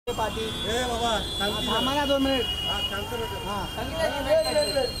Party ए बाबा हमारा 2 minute. हाँ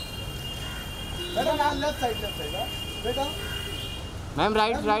बेटा लेफ्ट साइड बेटा मैम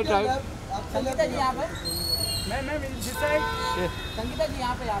राइट संगीता जी यहाँ पे मैम दिस साइड संगीता जी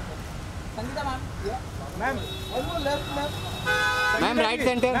यहाँ पे Sangeeta ma'am left ma'am right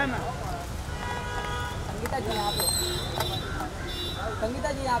centre Sangeeta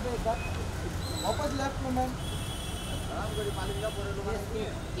जी यहाँ पे एक बार वापस लेफ्ट में मैम।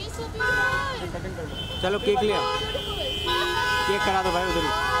 चलो केक ले आओ, केक करा दो भाई उधर ही,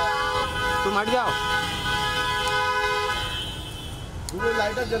 तुम हट जाओ। मुझे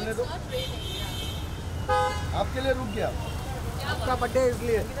लाइटर जलने दो, आपके लिए रुक गया, आपका बर्थडे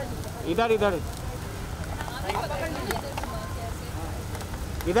इसलिए। इधर इधर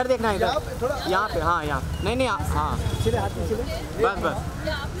देखना, इधर यहाँ पे। हाँ यहाँ नहीं हाँ सीधे हाथ में सीधे बस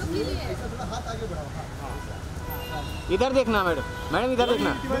हाथ आगे बढ़ाओ। इधर देखना मैडम इधर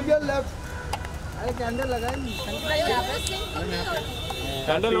देखना। लेफ्ट। अरे कैंडल लगाए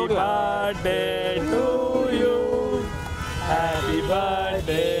कैंडल हो गया। Birthday to you, happy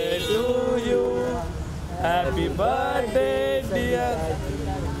birthday to you, happy birthday dear,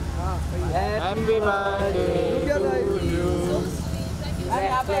 happy birthday to you.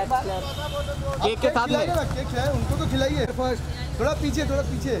 Cake के साथ में केक है, उनको तो खिलाइए फर्स्ट। थोड़ा पीछे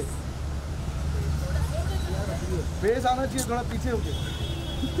फेस आना चाहिए, थोड़ा पीछे होके।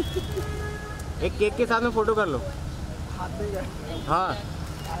 एक केक के साथ में फोटो कर लो। हाँ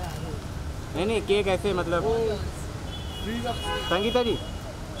नहीं केक ऐसे मतलब। संगीता जी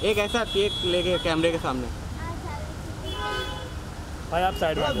एक ऐसा केक लेके कैमरे के सामने। भाई आप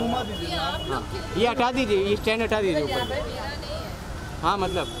साइड में घुमा दीजिए। हाँ ये हटा दीजिए, ये स्टैंड हटा दीजिए ऊपर। हाँ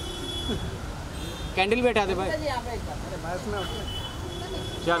मतलब कैंडल भी हटा दे भाई।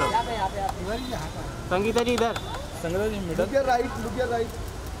 चलो संगीता जी इधर, संगीता जी मिडल, लुक राइट।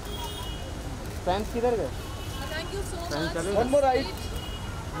 फैंस किधर गए? Thank you so fans much. चले वन मोर राइट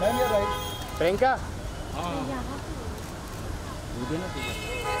मैम, ये right. Priyanka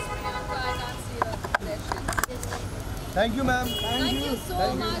thank you ma'am. Thank you so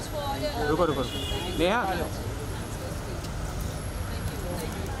much for all your love. रुको नेहा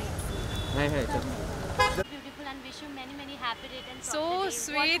है चल। Beautiful and wish you many happy returns. So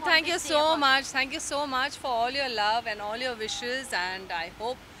sweet. Thank you so much. Thank you so much for all your love and all your wishes, and I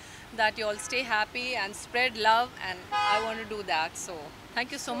hope that you all stay happy and spread love, and I want to do that. So thank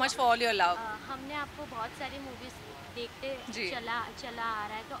you so much for all your love. हमने आपको बहुत सारी movies देखते जी। चला आ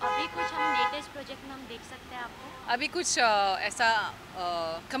रहा है, तो अभी कुछ हम लेटेस्ट प्रोजेक्ट में हम देख सकते हैं आपको? अभी कुछ ऐसा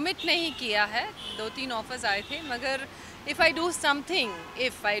कमिट नहीं किया है, 2-3 ऑफर्स आए थे, मगर इफ़ आई डू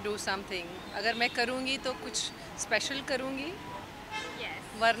समथिंग अगर मैं करूँगी तो कुछ स्पेशल करूँगी,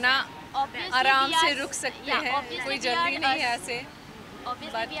 वरना आराम से रुक सकते हैं, कोई जल्दी नहीं है ऐसे।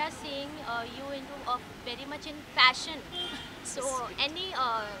 Obviously we are seeing you into very much in fashion, so any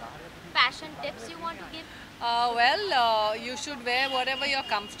fashion tips you want to give? You should wear whatever you're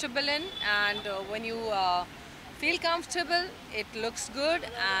comfortable in, and when you feel comfortable, it looks good.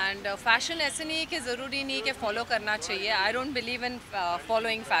 And fashion ऐसे नहीं कि ज़रूरी नहीं कि follow करना चाहिए. I don't believe in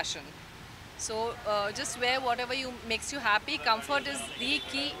following fashion. So just wear whatever makes you happy. Comfort is the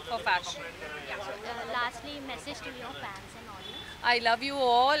key for fashion. Lastly, message to your fans and audience. I love you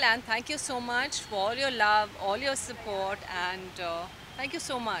all, and thank you so much for all your love, all your support, and thank you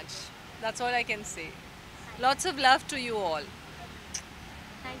so much. That's all I can say. Lots of love to you all.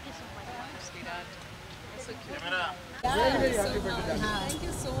 Thank you so much. Sweetheart. So cute. Thank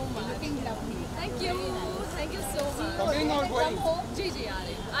you so much. Thank you. Thank you so much. Coming or going? Come home? Ji aa rahe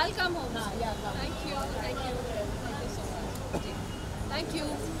hain. I'll come home. Thank you. Thank you. Thank you so much. Ji. Thank you.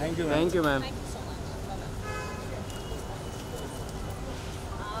 Thank you ma'am. Thank you so much.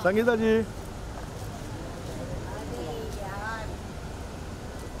 Sangeeta ji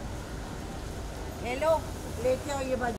hello लेके आओ ये